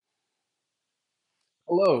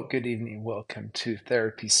Hello, good evening. Welcome to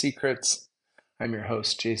Therapy Secrets. I'm your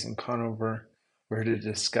host, Jason Conover. We're here to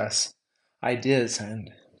discuss ideas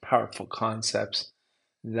and powerful concepts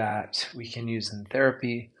that we can use in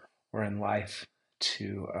therapy or in life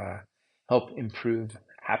to help improve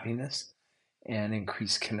happiness and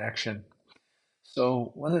increase connection.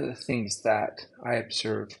 So, one of the things that I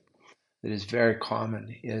observe that is very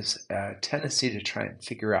common is a tendency to try and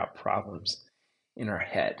figure out problems in our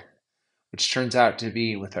head, which turns out to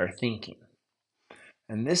be with our thinking.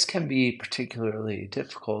 And this can be particularly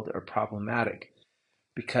difficult or problematic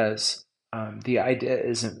because the idea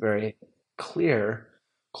isn't very clear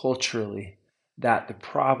culturally that the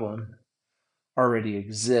problem already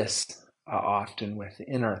exists often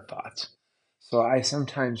within our thoughts. So I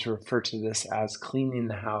sometimes refer to this as cleaning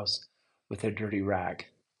the house with a dirty rag.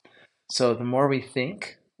 So the more we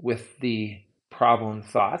think with the problem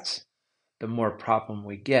thoughts, the more problem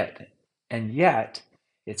we get. And yet,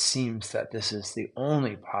 it seems that this is the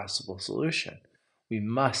only possible solution. We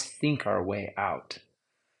must think our way out.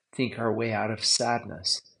 Think our way out of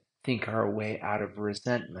sadness. Think our way out of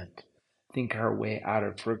resentment. Think our way out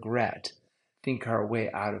of regret. Think our way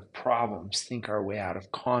out of problems. Think our way out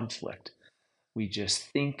of conflict. We just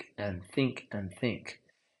think and think and think.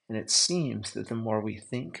 And it seems that the more we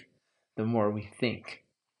think, the more we think.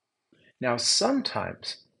 Now,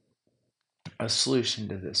 sometimes a solution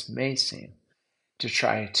to this may seem to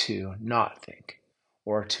try to not think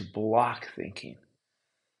or to block thinking.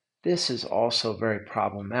 This is also very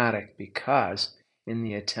problematic because, in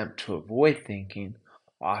the attempt to avoid thinking,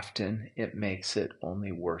 often it makes it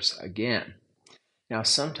only worse again. Now,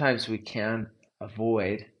 sometimes we can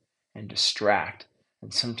avoid and distract,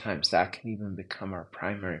 and sometimes that can even become our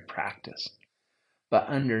primary practice. But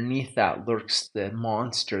underneath that lurks the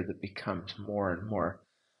monster that becomes more and more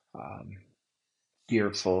um,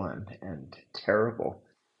 fearful and terrible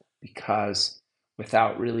because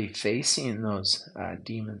without really facing those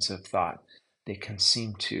demons of thought, they can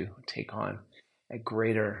seem to take on a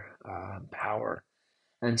greater power.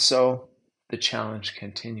 And so the challenge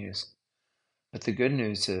continues. But the good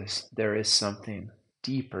news is there is something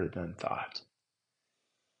deeper than thought.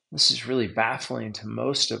 This is really baffling to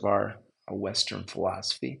most of our Western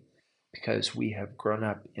philosophy because we have grown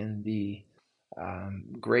up in the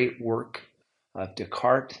great work of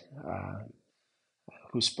Descartes,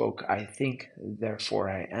 who spoke, I think, therefore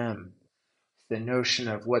I am. The notion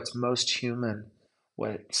of what's most human,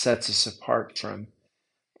 what sets us apart from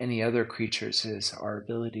any other creatures, is our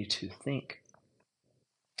ability to think.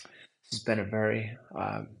 This has been a very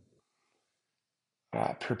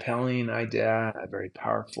propelling idea, a very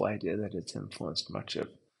powerful idea that has influenced much of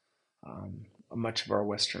our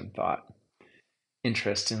Western thought.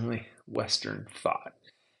 Interestingly, Western thought.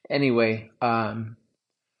 Anyway,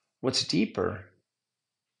 what's deeper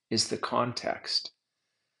is the context.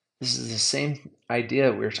 This is the same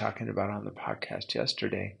idea we were talking about on the podcast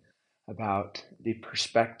yesterday about the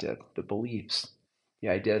perspective, the beliefs, the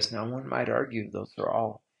ideas. Now, one might argue those are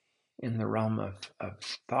all in the realm of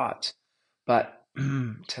thought. But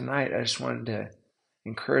tonight, I just wanted to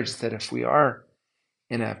encourage that if we are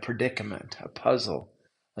in a predicament, a puzzle,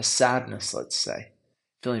 a sadness, let's say,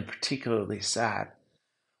 feeling particularly sad,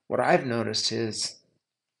 what I've noticed is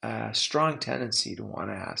a strong tendency to want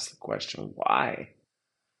to ask the question, why?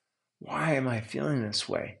 Why am I feeling this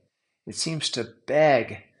way? It seems to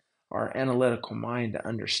beg our analytical mind to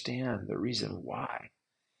understand the reason why.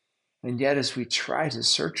 And yet, as we try to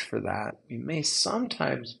search for that, we may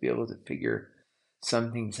sometimes be able to figure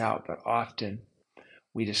some things out, but often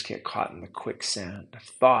we just get caught in the quicksand of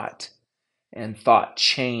thought and thought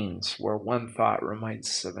chains where one thought reminds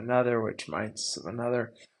us of another, which reminds us of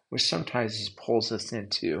another, which sometimes just pulls us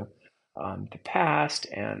into the past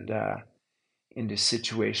and into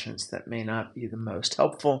situations that may not be the most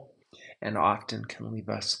helpful and often can leave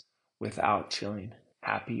us without feeling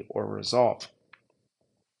happy or resolved.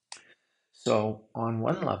 So, on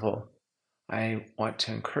one level, I want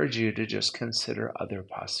to encourage you to just consider other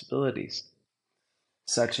possibilities,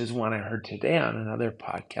 such as one I heard today on another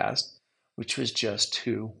podcast, which was just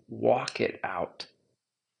to walk it out.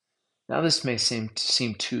 Now, this may seem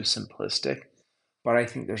too simplistic, but I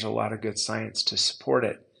think there's a lot of good science to support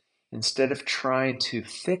it. Instead of trying to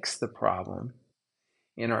fix the problem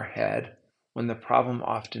in our head, when the problem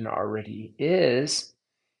often already is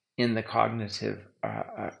in the cognitive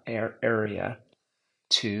area,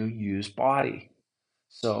 to use body.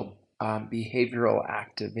 So behavioral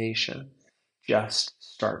activation, just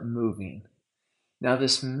start moving. Now,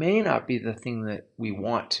 this may not be the thing that we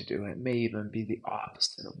want to do. It may even be the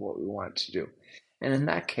opposite of what we want to do. And in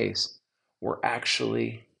that case, we're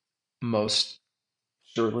actually most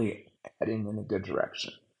surely heading in a good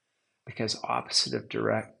direction, because opposite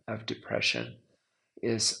of depression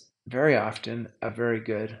is very often a very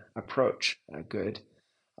good approach, a good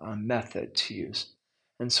method to use.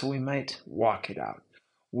 And so we might walk it out.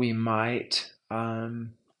 We might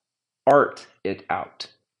art it out,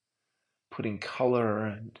 putting color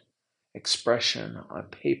and expression on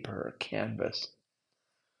paper or canvas.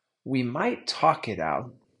 We might talk it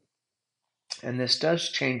out, and this does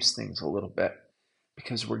change things a little bit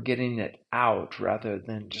because we're getting it out rather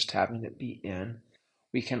than just having it be in.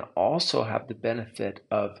 We can also have the benefit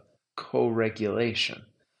of co-regulation.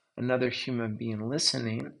 Another human being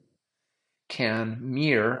listening can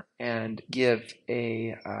mirror and give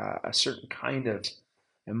a certain kind of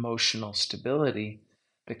emotional stability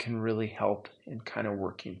that can really help in kind of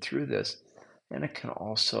working through this. And it can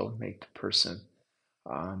also make the person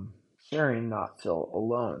sharing not feel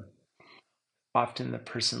alone. Often the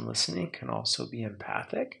person listening can also be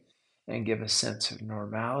empathic and give a sense of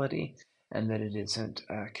normality and that it isn't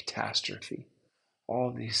a catastrophe. All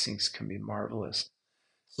of these things can be marvelous.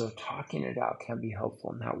 So talking it out can be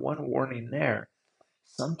helpful. Now, one warning there,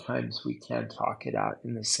 sometimes we can talk it out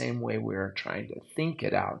in the same way we're trying to think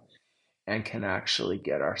it out and can actually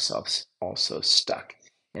get ourselves also stuck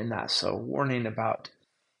in that. So warning about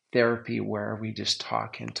therapy where we just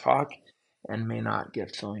talk and may not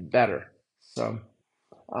get feeling better. So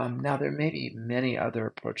now there may be many other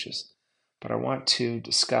approaches, but I want to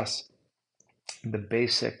discuss the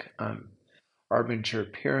basic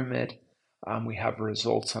Arbinger pyramid. We have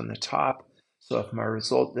results on the top. So if my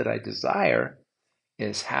result that I desire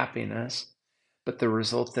is happiness, but the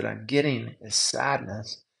result that I'm getting is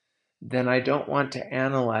sadness, then I don't want to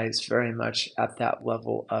analyze very much at that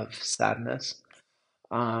level of sadness.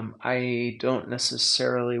 I don't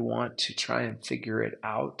necessarily want to try and figure it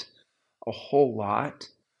out a whole lot.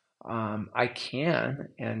 I can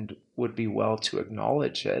and would be well to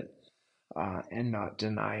acknowledge it and not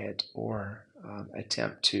deny it or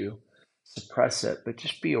attempt to suppress it, but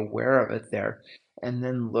just be aware of it there and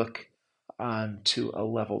then look to a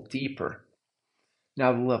level deeper.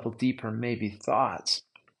 Now, the level deeper may be thoughts,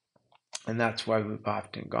 and that's why we've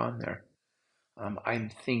often gone there. I'm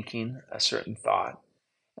thinking a certain thought,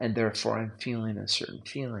 and therefore I'm feeling a certain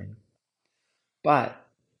feeling. But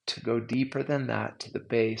to go deeper than that to the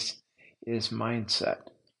base is mindset.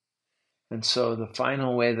 And so the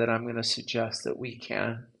final way that I'm going to suggest that we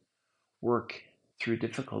can work through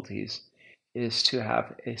difficulties is to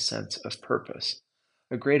have a sense of purpose,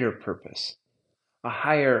 a greater purpose, a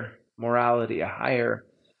higher morality, a higher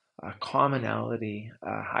commonality,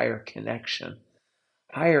 a higher connection.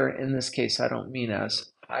 Higher, in this case, I don't mean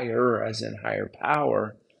as higher as in higher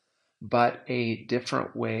power, but a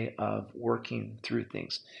different way of working through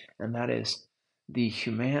things. And that is the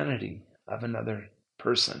humanity of another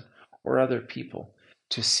person or other people,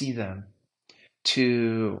 to see them,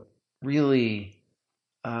 to really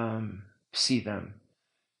see them,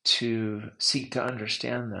 to seek to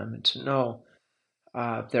understand them, and to know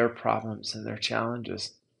their problems and their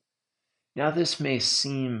challenges. Now, this may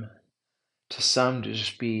seem to some to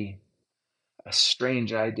just be a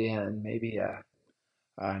strange idea and maybe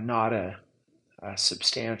not a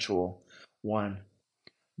substantial one.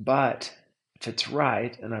 But if it's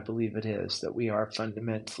right, and I believe it is, that we are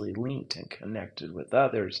fundamentally linked and connected with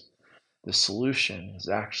others, the solution is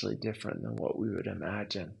actually different than what we would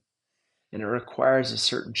imagine. And it requires a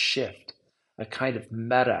certain shift, a kind of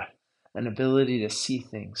meta, an ability to see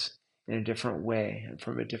things in a different way and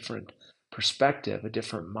from a different perspective, a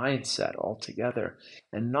different mindset altogether,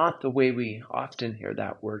 and not the way we often hear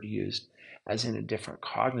that word used as in a different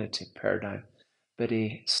cognitive paradigm, but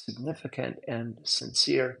a significant and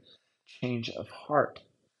sincere change of heart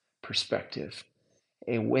perspective,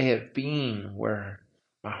 a way of being where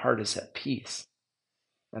my heart is at peace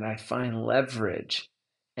and I find leverage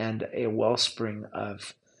and a wellspring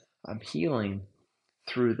of healing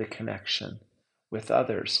through the connection with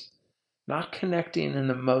others. Not connecting in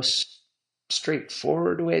the most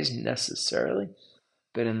straightforward ways necessarily,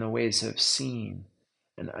 but in the ways of seeing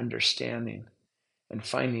and understanding and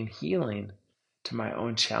finding healing to my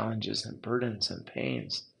own challenges and burdens and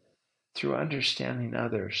pains through understanding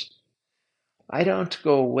others. I don't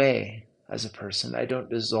go away as a person. I don't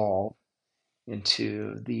dissolve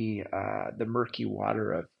into the murky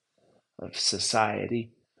water of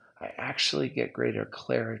society. I actually get greater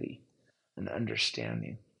clarity and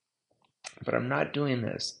understanding. But I'm not doing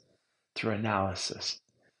this through analysis.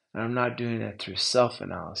 And I'm not doing it through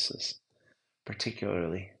self-analysis,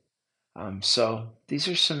 particularly. So these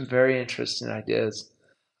are some very interesting ideas.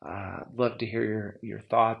 I'd love to hear your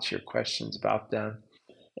thoughts, your questions about them.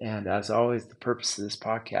 And as always, the purpose of this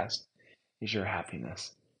podcast is your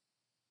happiness.